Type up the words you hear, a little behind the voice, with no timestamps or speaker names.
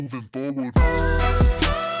Moving forward.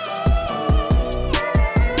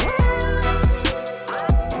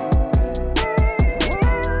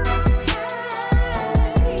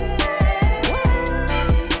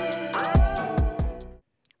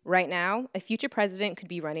 Right now, a future president could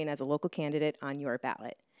be running as a local candidate on your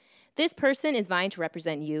ballot. This person is vying to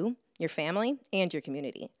represent you, your family, and your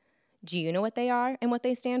community. Do you know what they are and what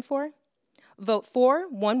they stand for?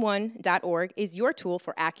 Vote411.org is your tool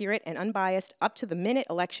for accurate and unbiased, up-to-the-minute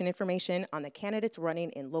election information on the candidates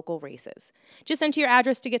running in local races. Just enter your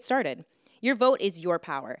address to get started. Your vote is your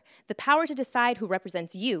power, the power to decide who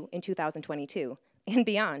represents you in 2022 and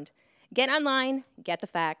beyond. Get online, get the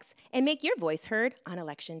facts, and make your voice heard on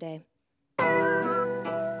Election Day.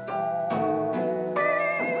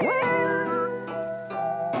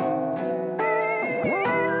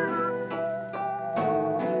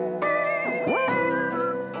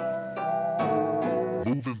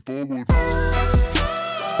 Moving forward.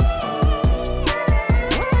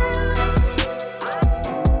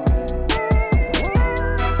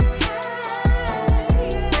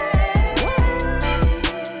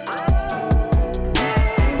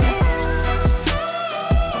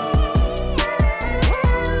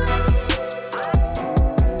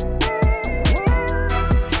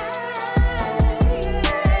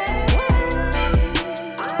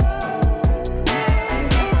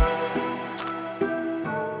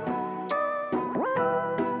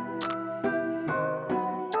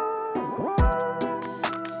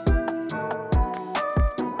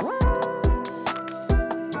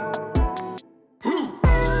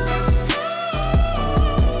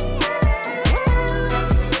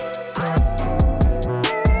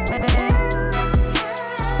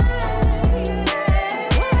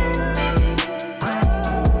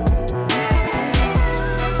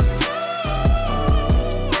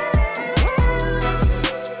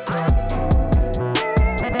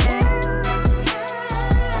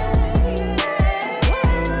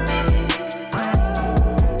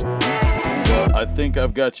 I think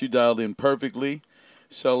I've got you dialed in perfectly,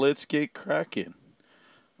 so let's get cracking.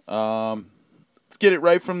 Let's get it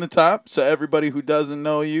right from the top, so everybody who doesn't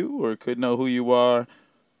know you or could know who you are,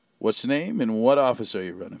 what's your name and what office are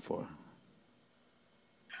you running for?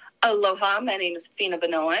 Aloha, my name is Feena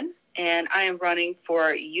Bonoan, and I am running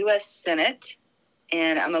for U.S. Senate,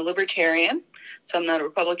 and I'm a libertarian, so I'm not a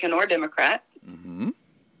Republican or Democrat. Mm-hmm.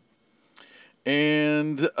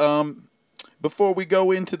 And before we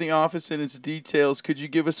go into the office and its details, could you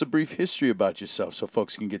give us a brief history about yourself so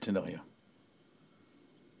folks can get to know you?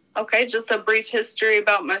 Okay, just a brief history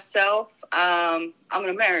about myself. I'm an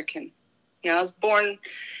American. I was born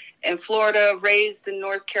in Florida, raised in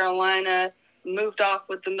North Carolina, moved off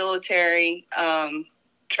with the military,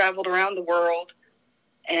 traveled around the world,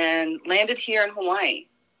 and landed here in Hawaii,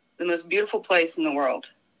 the most beautiful place in the world,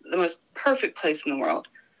 the most perfect place in the world.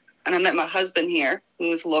 And I met my husband here, who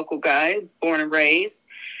was a local guy, born and raised,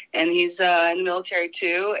 and he's in the military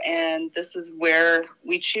too. And this is where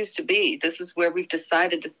we choose to be. This is where we've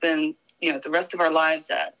decided to spend, the rest of our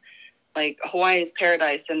lives at. Like, Hawaii is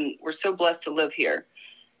paradise, and we're so blessed to live here.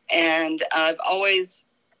 And I've always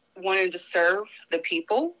wanted to serve the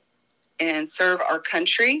people and serve our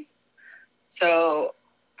country. So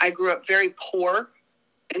I grew up very poor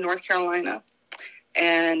in North Carolina,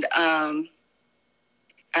 and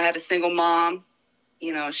I had a single mom.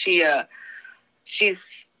 She's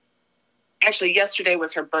actually, yesterday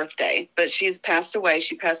was her birthday, but she's passed away.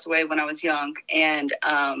 She passed away when I was young. And,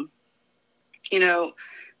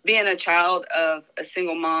 being a child of a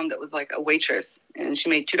single mom that was like a waitress, and she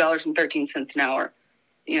made $2.13 an hour.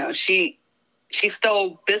 She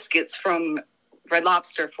stole biscuits from Red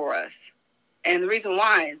Lobster for us. And the reason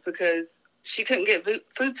why is because she couldn't get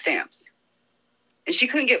food stamps. And she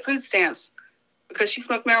couldn't get food stamps because she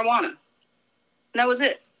smoked marijuana. And that was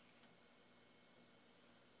it.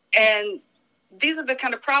 And these are the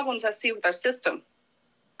kind of problems I see with our system.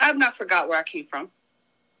 I have not forgot where I came from.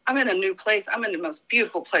 I'm in a new place. I'm in the most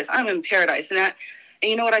beautiful place. I'm in paradise. And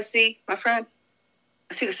you know what I see, my friend?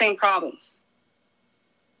 I see the same problems.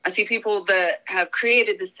 I see people that have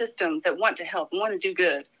created the system that want to help and want to do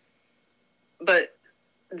good. But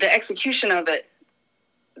the execution of it,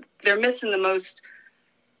 they're missing the most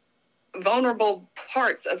vulnerable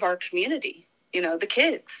parts of our community, the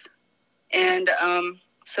kids. And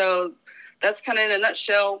so that's kind of in a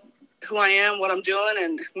nutshell who I am, what I'm doing,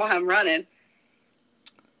 and why I'm running.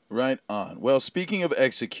 Right on. Well, speaking of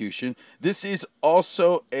execution, this is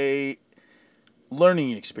also a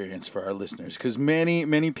learning experience for our listeners because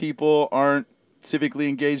many people aren't civically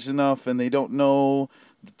engaged enough and they don't know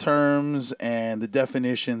the terms and the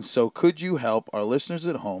definitions. So could you help our listeners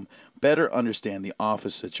at home better understand the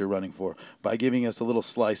office that you're running for by giving us a little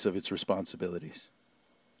slice of its responsibilities?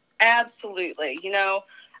 Absolutely.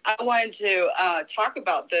 I wanted to talk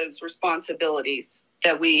about those responsibilities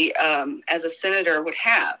that we, as a senator, would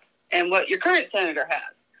have, and what your current senator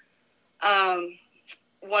has.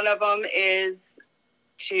 One of them is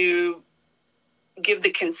to give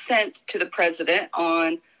the consent to the president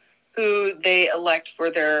on who they elect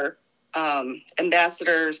for their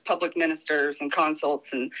ambassadors, public ministers, and consuls,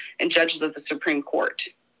 and judges of the Supreme Court.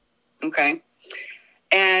 Okay?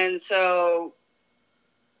 And so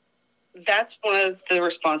that's one of the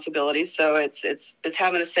responsibilities. So it's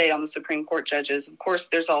having a say on the Supreme Court judges. Of course,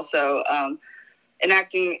 there's also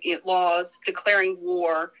enacting laws, declaring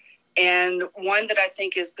war, and one that I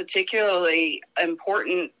think is particularly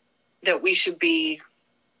important that we should be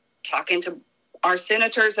talking to our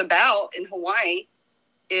senators about in Hawaii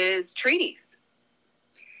is treaties.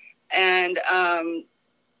 And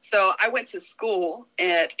so I went to school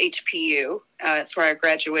at HPU. That's where I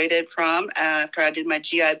graduated from after I did my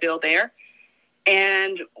GI Bill there.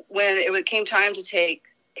 And when it came time to take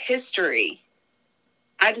history,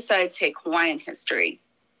 I decided to take Hawaiian history.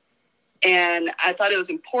 And I thought it was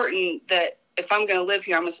important that if I'm going to live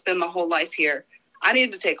here, I'm going to spend my whole life here, I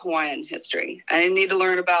needed to take Hawaiian history. I need to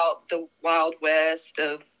learn about the Wild West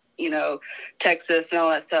of, Texas and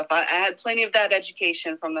all that stuff. I had plenty of that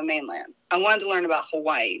education from the mainland. I wanted to learn about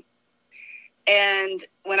Hawaii. And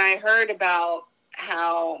when I heard about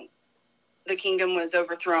how the kingdom was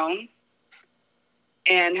overthrown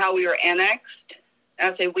and how we were annexed,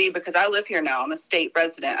 and I say we because I live here now. I'm a state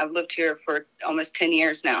resident. I've lived here for almost 10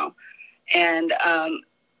 years now. And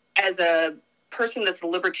as a person that's a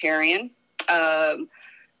libertarian,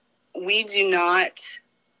 we do not,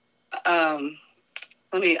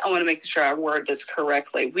 I want to make sure I word this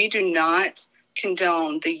correctly. We do not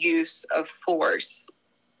condone the use of force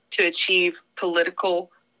to achieve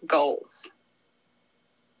political goals.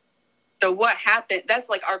 So what happened, that's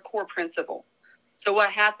like our core principle. So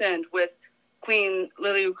what happened with Queen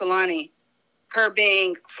Liliuokalani, her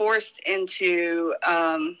being forced into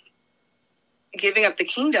giving up the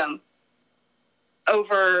kingdom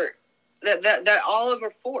over that all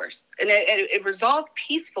over force, and it resolved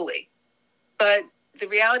peacefully. But the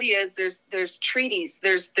reality is there's treaties,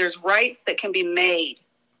 there's rights that can be made,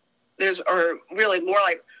 or really more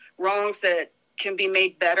like wrongs that can be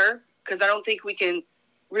made better, because I don't think we can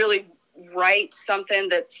really write something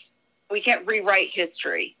we can't rewrite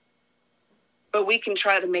history, but we can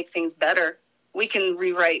try to make things better. We can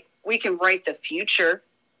write the future.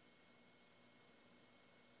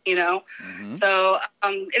 Mm-hmm. So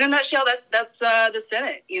in a nutshell, that's the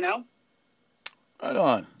Senate. Right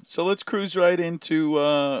on. So let's cruise right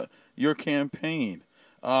into your campaign.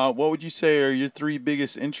 What would you say are your three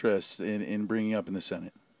biggest interests in bringing up in the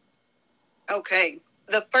Senate? Okay,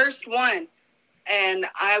 the first one, and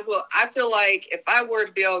I feel like if I were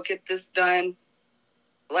to be able to get this done,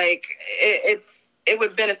 like it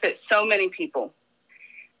would benefit so many people,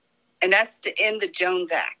 and that's to end the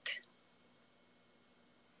Jones Act.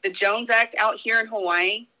 The Jones Act out here in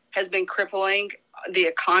Hawaii has been crippling the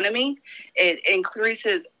economy. It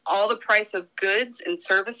increases all the price of goods and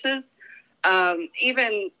services.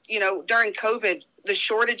 Even, during COVID, the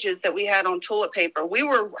shortages that we had on toilet paper, we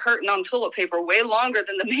were hurting on toilet paper way longer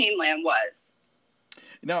than the mainland was.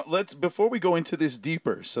 Now, before we go into this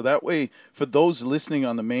deeper, so that way, for those listening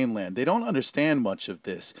on the mainland, they don't understand much of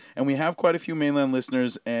this. And we have quite a few mainland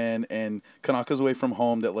listeners and Kanakas away from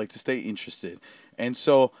home that like to stay interested. And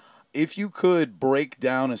so, if you could break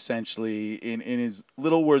down essentially in as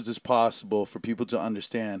little words as possible for people to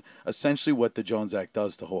understand essentially what the Jones Act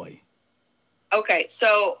does to Hawaii. Okay,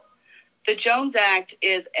 so the Jones Act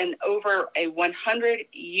is over a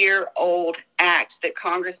 100-year-old act that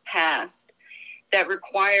Congress passed that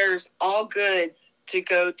requires all goods to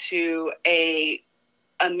go to a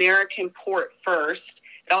American port first.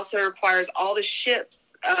 It also requires all the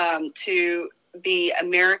ships to be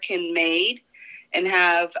American made and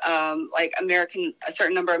have a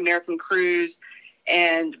certain number of American crews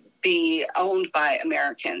and be owned by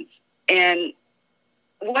Americans. And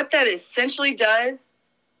what that essentially does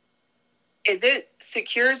is it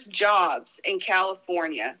secures jobs in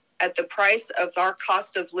California at the price of our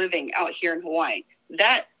cost of living out here in Hawaii.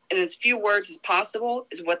 That, in as few words as possible,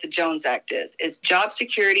 is what the Jones Act is. It's job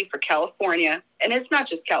security for California. And it's not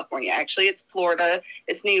just California, actually. It's Florida,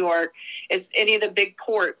 it's New York, it's any of the big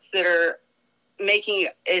ports that are making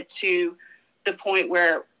it to the point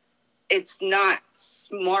where it's not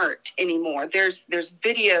smart anymore. There's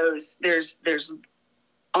videos, there's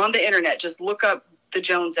on the internet, just look up the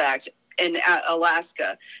Jones Act in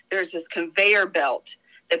Alaska. There's this conveyor belt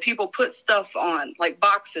that people put stuff on, like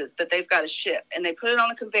boxes that they've got to ship, and they put it on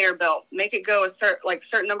the conveyor belt, make it go a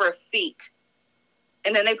certain number of feet,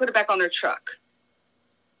 and then they put it back on their truck.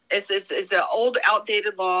 It's an old,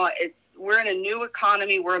 outdated law. We're in a new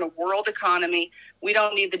economy. We're in a world economy. We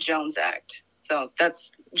don't need the Jones Act. So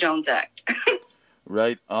that's Jones Act.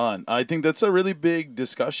 Right on. I think that's a really big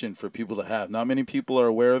discussion for people to have. Not many people are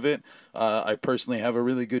aware of it. I personally have a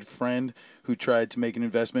really good friend who tried to make an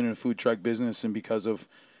investment in a food truck business, and because of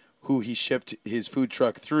who he shipped his food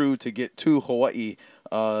truck through to get to Hawaii,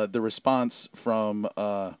 the response from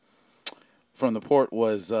the port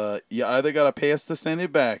was, you either got to pay us to send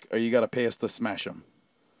it back or you got to pay us to smash them.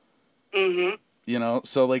 Mm-hmm. You know,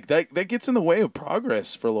 so like that gets in the way of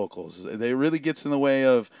progress for locals. It really gets in the way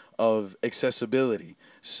of accessibility.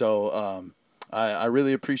 So I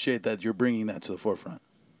really appreciate that you're bringing that to the forefront.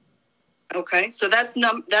 Okay, so that's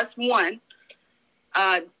one.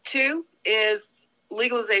 Two is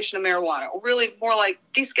legalization of marijuana, or really more like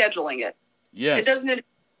descheduling it. Yes. It doesn't need to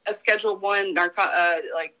be a Schedule 1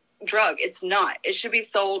 drug. It's not. It should be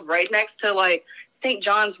sold right next to like St.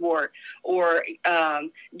 John's wort or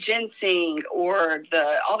ginseng or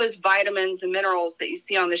all those vitamins and minerals that you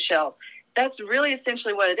see on the shelves. That's really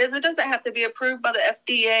essentially what it is. It doesn't have to be approved by the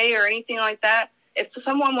FDA or anything like that. If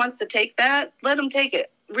someone wants to take that, let them take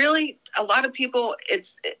it. Really, a lot of people,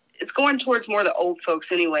 it's going towards more the old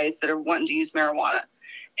folks anyways that are wanting to use marijuana.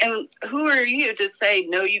 And who are you to say,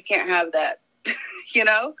 no, you can't have that? You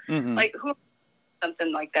know? Mm-hmm. Like, who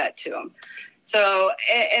something like that to them? So,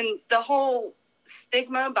 and the whole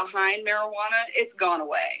stigma behind marijuana, it's gone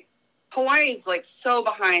away. Hawaii is like so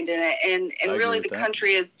behind in it, and really the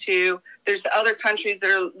country is too. There's other countries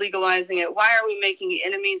that are legalizing it. Why are we making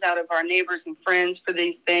enemies out of our neighbors and friends for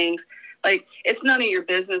these things? Like, it's none of your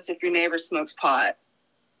business if your neighbor smokes pot.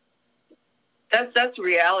 That's the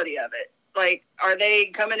reality of it. Like, are they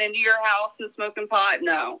coming into your house and smoking pot?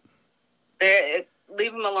 No.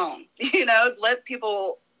 Leave them alone. You know, let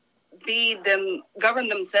people govern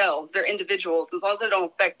themselves. They're individuals as long as they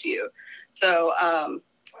don't affect you. So,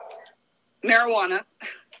 marijuana.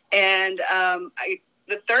 And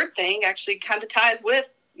the third thing actually kind of ties with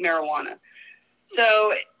marijuana.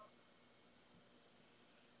 So,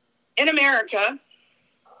 in America,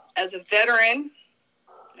 as a veteran,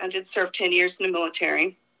 I did serve 10 years in the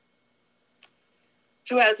military,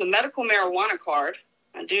 who has a medical marijuana card.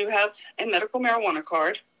 I do have a medical marijuana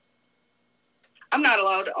card. I'm not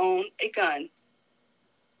allowed to own a gun.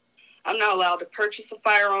 I'm not allowed to purchase a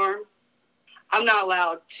firearm. I'm not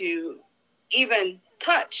allowed to even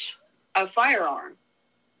touch a firearm.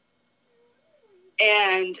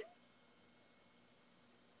 And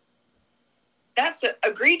that's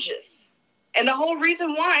egregious. And the whole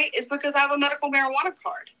reason why is because I have a medical marijuana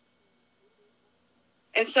card.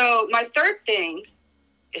 And so my third thing,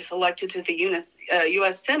 if elected to the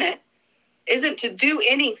U.S. Senate, isn't to do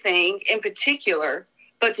anything in particular,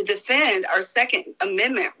 but to defend our Second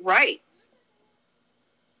Amendment rights.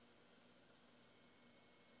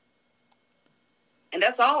 And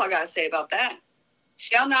that's all I got to say about that.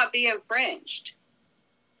 Shall not be infringed.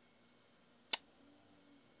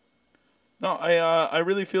 No, I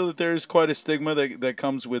really feel that there's quite a stigma that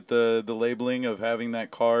comes with the labeling of having that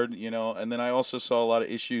card, you know. And then I also saw a lot of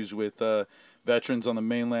issues with veterans on the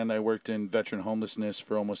mainland. I worked in veteran homelessness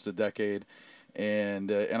for almost a decade,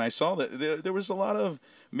 and I saw that there was a lot of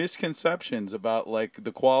misconceptions about like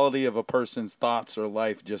the quality of a person's thoughts or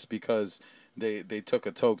life just because they took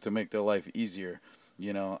a toke to make their life easier.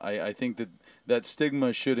 You know, I think that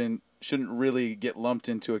stigma shouldn't really get lumped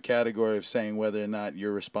into a category of saying whether or not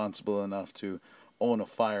you're responsible enough to own a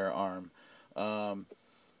firearm.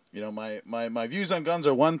 You know, my views on guns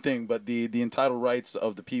are one thing, but the entitled rights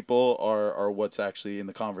of the people are what's actually in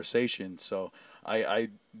the conversation. So I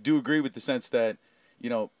do agree with the sense that, you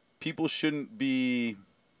know, people shouldn't be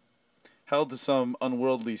held to some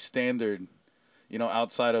unworldly standard, you know,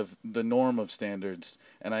 outside of the norm of standards.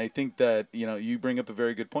 And I think that, you know, you bring up a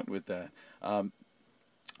very good point with that.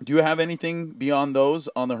 Do you have anything beyond those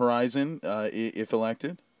on the horizon, if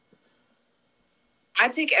elected? I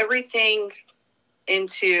take everything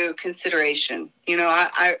into consideration. You know,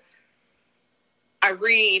 I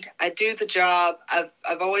read, I do the job.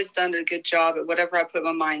 I've always done a good job at whatever I put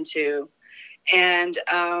my mind to. And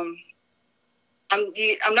I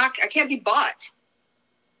can't be bought.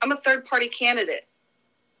 I'm a third party candidate.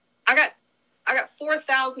 I got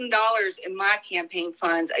 $4,000 in my campaign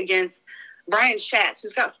funds against Brian Schatz,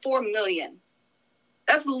 who's got $4 million.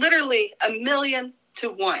 That's literally 1,000,000 to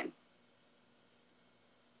 1.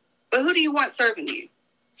 But who do you want serving you?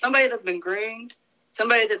 Somebody that's been groomed,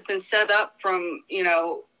 somebody that's been set up from, you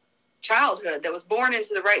know, childhood, that was born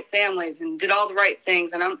into the right families and did all the right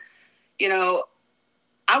things. And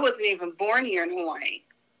I wasn't even born here in Hawaii,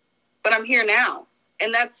 but I'm here now.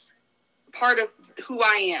 And that's part of who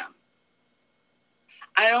I am.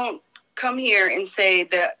 I don't come here and say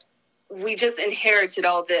that we just inherited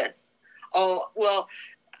all this. Oh, well,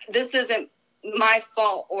 this isn't my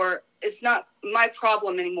fault, or it's not my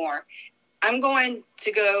problem anymore. I'm going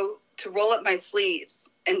to go to roll up my sleeves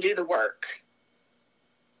and do the work.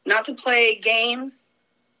 Not to play games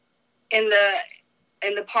in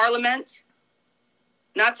the parliament,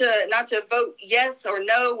 not to vote yes or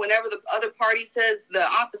no whenever the other party says the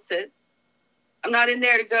opposite. I'm not in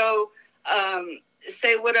there to go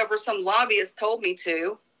say whatever some lobbyist told me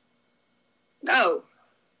to. No,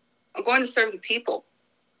 I'm going to serve the people.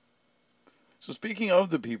 So speaking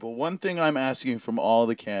of the people, one thing I'm asking from all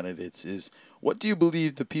the candidates is, what do you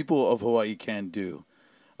believe the people of Hawaii can do?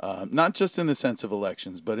 Not just in the sense of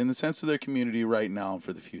elections, but in the sense of their community right now and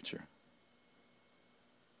for the future.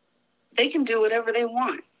 They can do whatever they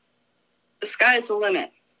want. The sky is the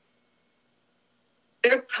limit.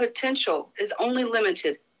 Their potential is only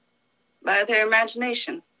limited by their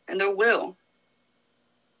imagination and their will.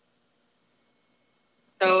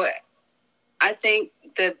 So I think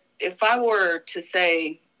that if I were to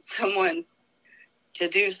say someone to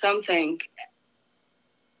do something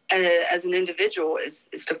as an individual is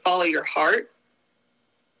to follow your heart,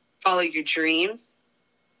 follow your dreams,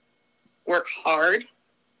 work hard.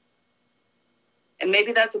 And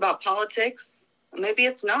maybe that's about politics, or maybe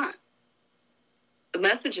it's not. The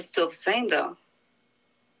message is still the same, though.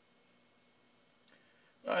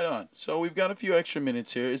 Right on. So we've got a few extra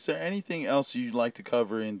minutes here. Is there anything else you'd like to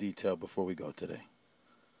cover in detail before we go today?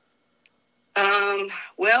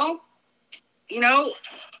 Well,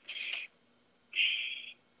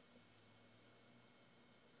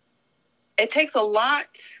 it takes a lot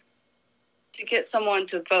to get someone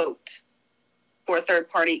to vote for a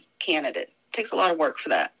third-party candidate. It takes a lot of work for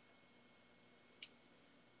that.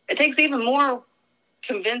 It takes even more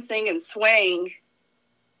convincing and swaying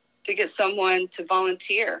to get someone to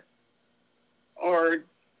volunteer or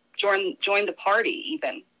join the party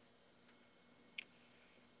even.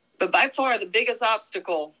 But by far the biggest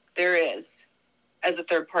obstacle there is as a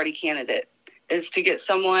third-party candidate is to get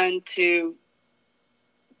someone to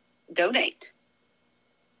donate,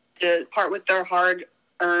 to part with their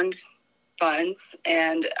hard-earned funds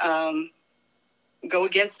and go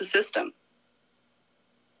against the system.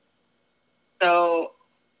 So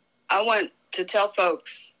I want to tell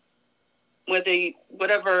folks,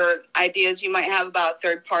 whatever ideas you might have about a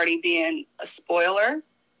third party being a spoiler,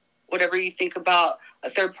 whatever you think about a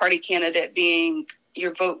third party candidate being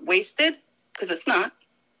your vote wasted, because it's not.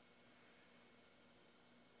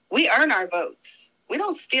 We earn our votes. We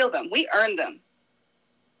don't steal them. We earn them.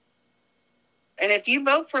 And if you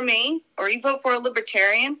vote for me or you vote for a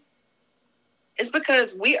libertarian, it's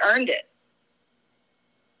because we earned it.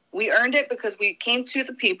 We earned it because we came to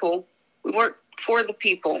the people. We worked for the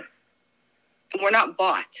people. And we're not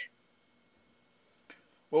bought.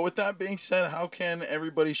 Well, with that being said, how can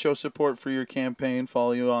everybody show support for your campaign,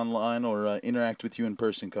 follow you online, or interact with you in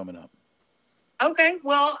person coming up? Okay,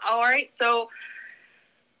 well, all right. So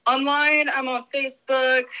online, I'm on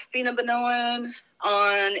Facebook, Feena Bonoan.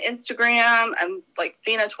 On Instagram, I'm like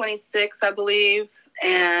Feena26, I believe.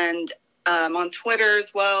 And on Twitter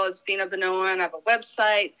as well as Feena Bonoan. I have a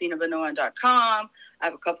website, FeenaBonoan.com. I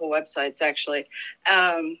have a couple websites, actually.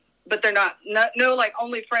 But they're not no like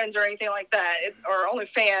only friends or anything like that, or only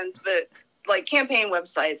fans, but like campaign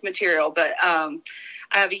websites material. But I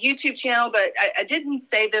have a YouTube channel, but I didn't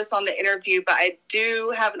say this on the interview, but I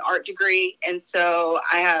do have an art degree. And so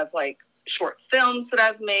I have like short films that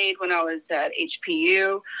I've made when I was at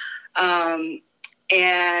HPU.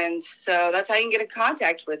 And so that's how you can get in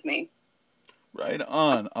contact with me. Right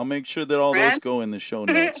on. I'll make sure that all those go in the show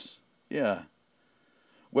notes. Yeah.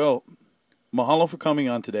 Well, mahalo for coming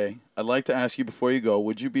on today. I'd like to ask you before you go,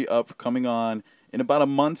 would you be up for coming on in about a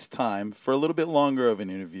month's time for a little bit longer of an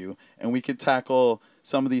interview, and we could tackle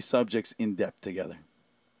some of these subjects in depth together?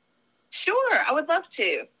 Sure, I would love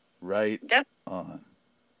to. Right on.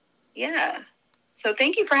 Yeah. So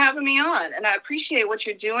thank you for having me on, and I appreciate what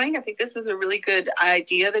you're doing. I think this is a really good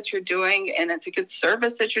idea that you're doing, and it's a good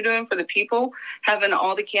service that you're doing for the people, having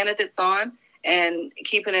all the candidates on and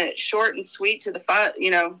keeping it short and sweet to the fun.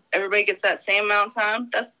 Everybody gets that same amount of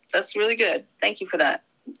time. That's really good. Thank you for that.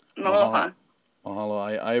 Aloha.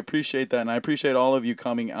 Mahalo. I appreciate that, and I appreciate all of you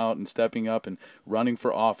coming out and stepping up and running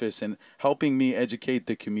for office and helping me educate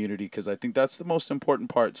the community, because I think that's the most important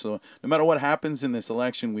part. So no matter what happens in this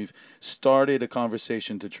election, we've started a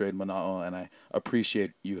conversation to trade mana'o, and I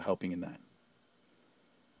appreciate you helping in that.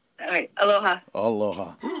 All right. Aloha.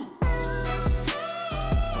 Aloha.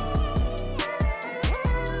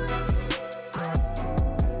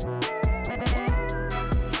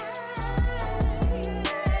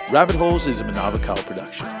 Rabbit Holes is a Manavakau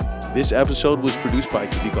production. This episode was produced by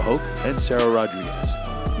Kavika Hoke and Sarah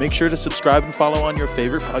Rodriguez. Make sure to subscribe and follow on your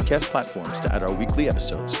favorite podcast platforms to add our weekly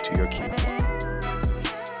episodes to your queue.